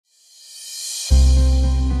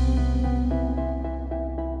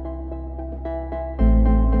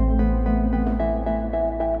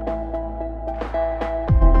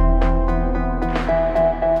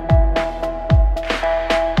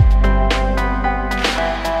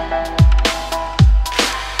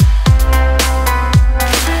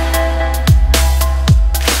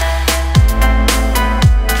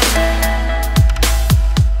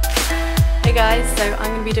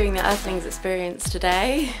Earthlings Experience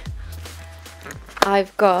today.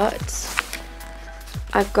 I've got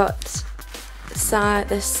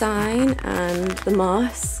the sign and the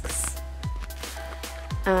masks,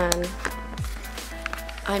 and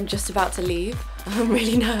I'm just about to leave. I'm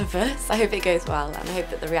really nervous. I hope it goes well, and I hope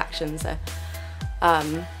that the reactions are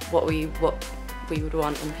what we would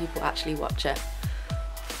want when people actually watch it.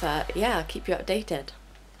 But yeah, I'll keep you updated.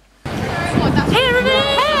 Hey everybody!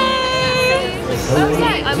 Hey!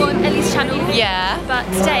 I'm on Ellie's channel. Yeah. But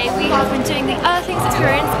today we have been doing the Earthlings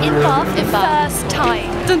Experience in Bath for the first time.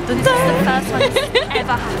 Dun, dun, dun. This is the first time it's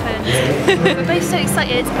ever happened. We're both so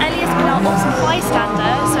excited. Ellie has been our awesome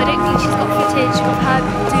bystander, so I don't think she's got footage of her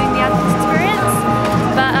doing the Earthlings Experience.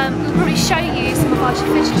 But we'll probably show you some of our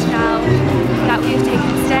footage now that we have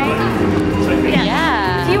taken today.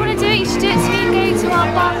 Yeah. If you want to do it, you should do it soon. Go to our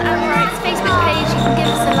Bath and Rights Facebook page. You can give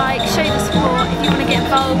us a like, show the support. If you want to get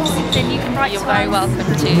involved, then you can write to us. You're very welcome to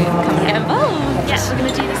come and get involved. Yes, we're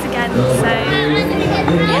going to do this again, so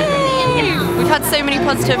yay! We've had so many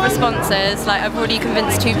positive responses. Like, I've already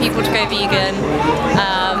convinced 2 people to go vegan,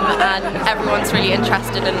 and everyone's really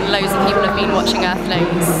interested, and loads of people have been watching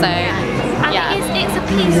Earthlings. So and yeah, it's a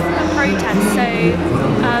peaceful protest. So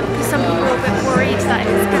because some people are a bit worried that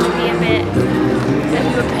it's going to be a bit that we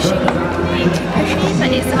were being too pushy, but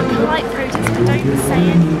it's a polite protest. We don't say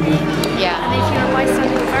anything. Yeah. And if you're a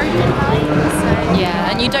bystander, you're very polite. So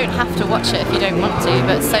yeah, and you don't have to watch it if you don't want to,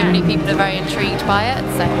 but so many people are very intrigued by it,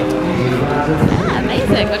 so yeah,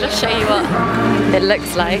 amazing. I'll just show you what it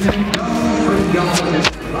looks like.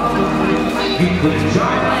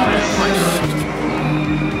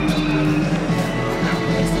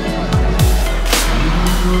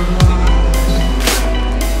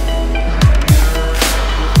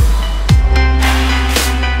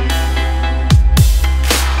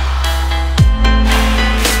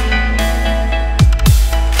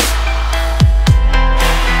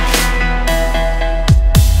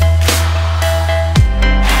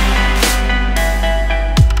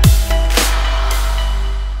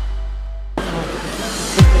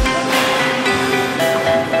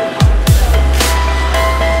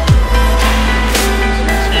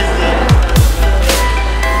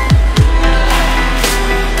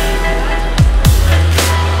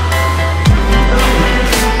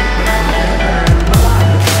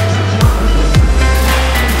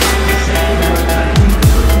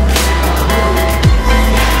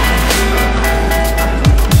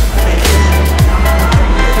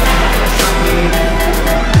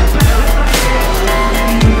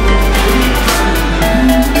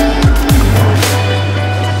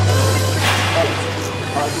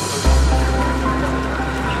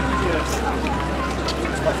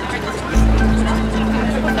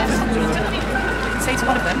 Say to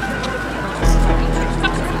one of them.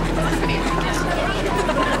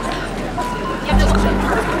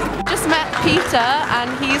 Just met Peter,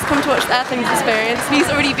 and he's come to watch the Earthlings Experience. He's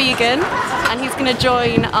already vegan, and he's going to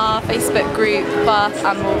join our Facebook group, Bath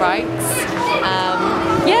Animal Rights.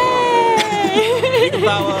 Yay!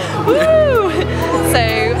 Woo!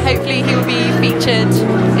 So hopefully he will be featured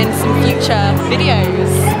in some future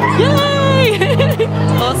videos. Yay!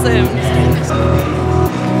 Awesome.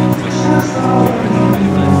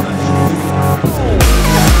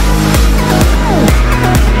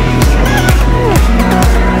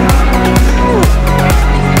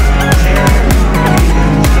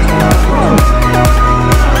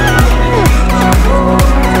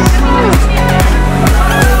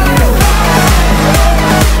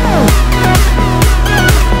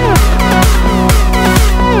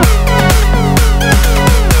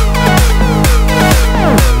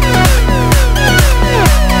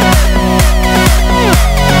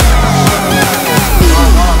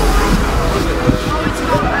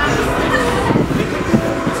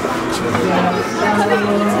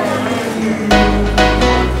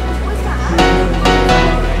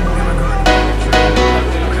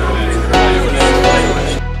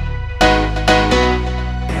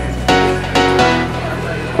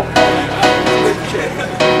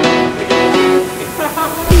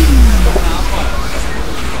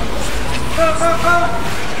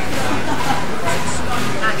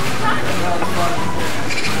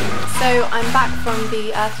 So I'm back from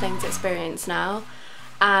the Earthlings Experience now,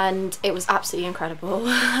 and it was absolutely incredible.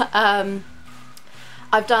 I've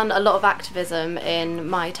done a lot of activism in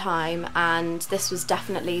my time, and this was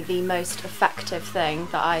definitely the most effective thing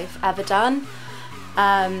that I've ever done.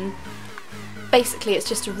 Basically, it's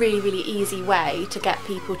just a really easy way to get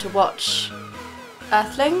people to watch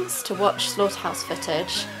Earthlings, to watch slaughterhouse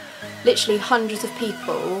footage. Literally hundreds of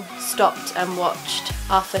people stopped and watched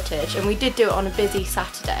our footage, and we did do it on a busy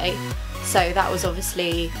Saturday, so that was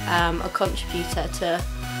obviously a contributor to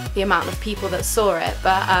the amount of people that saw it.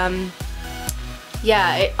 But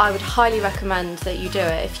yeah, I would highly recommend that you do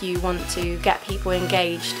it if you want to get people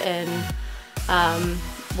engaged in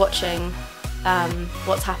watching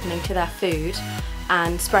what's happening to their food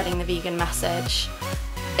and spreading the vegan message.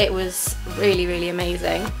 It was really, really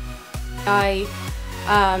amazing. I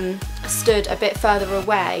stood a bit further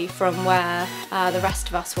away from where the rest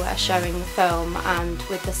of us were showing the film and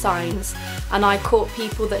with the signs, and I caught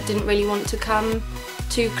people that didn't really want to come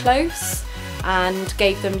too close and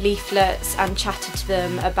gave them leaflets and chatted to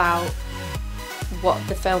them about what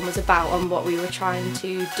the film was about and what we were trying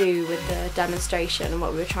to do with the demonstration and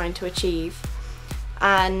what we were trying to achieve.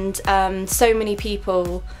 And so many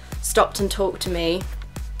people stopped and talked to me,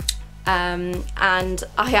 and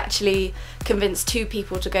I actually convinced 2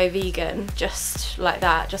 people to go vegan just like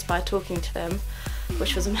that, just by talking to them,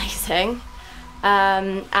 which was amazing.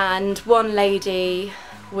 And one lady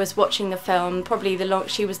was watching the film,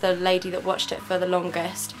 she was the lady that watched it for the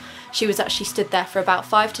longest. She was actually stood there for about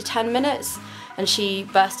 5 to 10 minutes, and she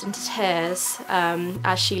burst into tears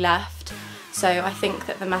as she left. So I think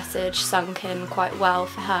that the message sunk in quite well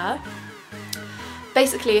for her.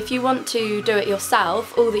 Basically, if you want to do it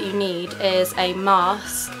yourself, all that you need is a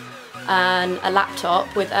mask and a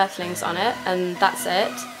laptop with Earthlings on it, and that's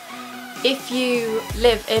it. If you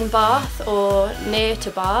live in Bath or near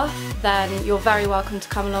to Bath, then you're very welcome to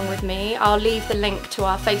come along with me. I'll leave the link to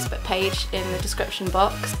our Facebook page in the description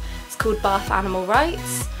box. It's called Bath Animal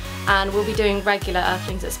Rights, and we'll be doing regular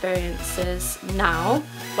Earthlings experiences now.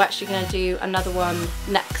 We're actually going to do another one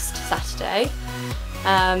next Saturday.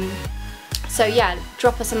 So yeah,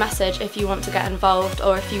 drop us a message if you want to get involved,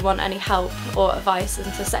 or if you want any help or advice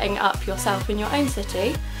into setting it up yourself in your own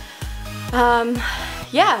city.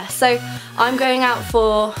 Yeah, so I'm going out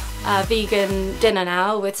for vegan dinner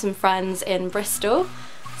now with some friends in Bristol.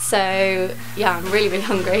 So yeah, I'm really, really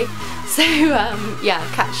hungry. So yeah,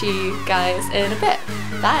 catch you guys in a bit.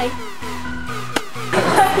 Bye.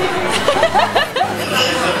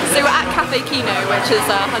 So we're at Cafe Kino, which is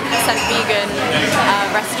a 100% vegan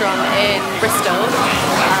restaurant in Bristol,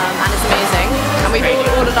 and it's amazing. And we've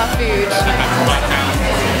all ordered our food,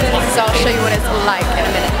 so I'll show you what it's like in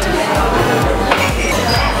a minute.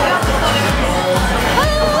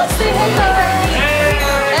 Oh, say hello!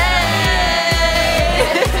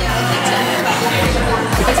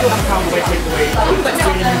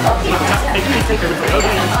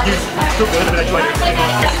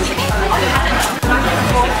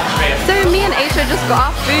 So me and Aisha just got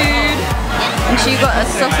our food, and she got a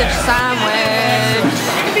sausage sandwich.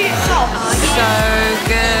 So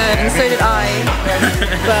good, and so did I.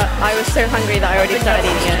 But I was so hungry that I already started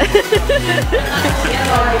eating it.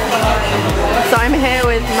 So I'm here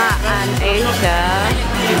with Matt and Aisha.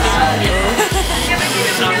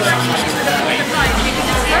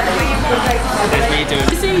 Have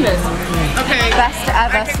you seen this? Okay. Best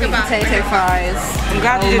ever sweet potato fries. I'm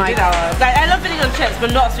glad you did that. Like, I love vanilla chips,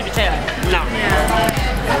 but not sweet potato. No.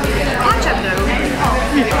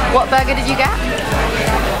 What burger did you get?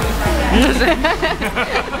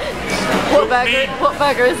 What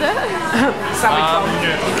burger is it?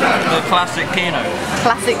 The classic Kino.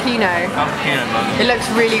 Classic Kino. It looks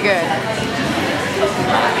really good.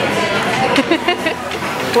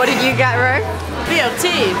 What did you get, Ro? BLT.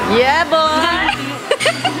 Yeah, boy.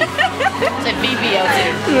 It's a BBLT.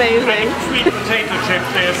 Amazing. Sweet potato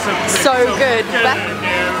chips. So good.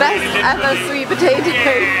 Best ever sweet potato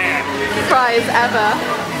fries ever.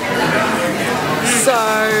 So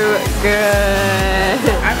good.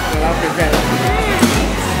 I love it.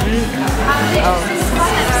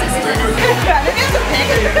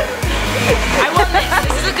 I want this.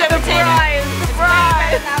 This is a good potato.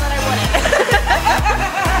 Fries. Now that I want it.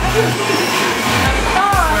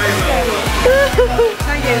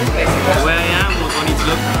 Where I am, what I need to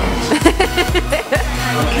look for.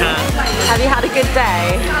 Have you had a good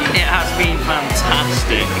day? It has been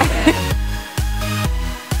fantastic.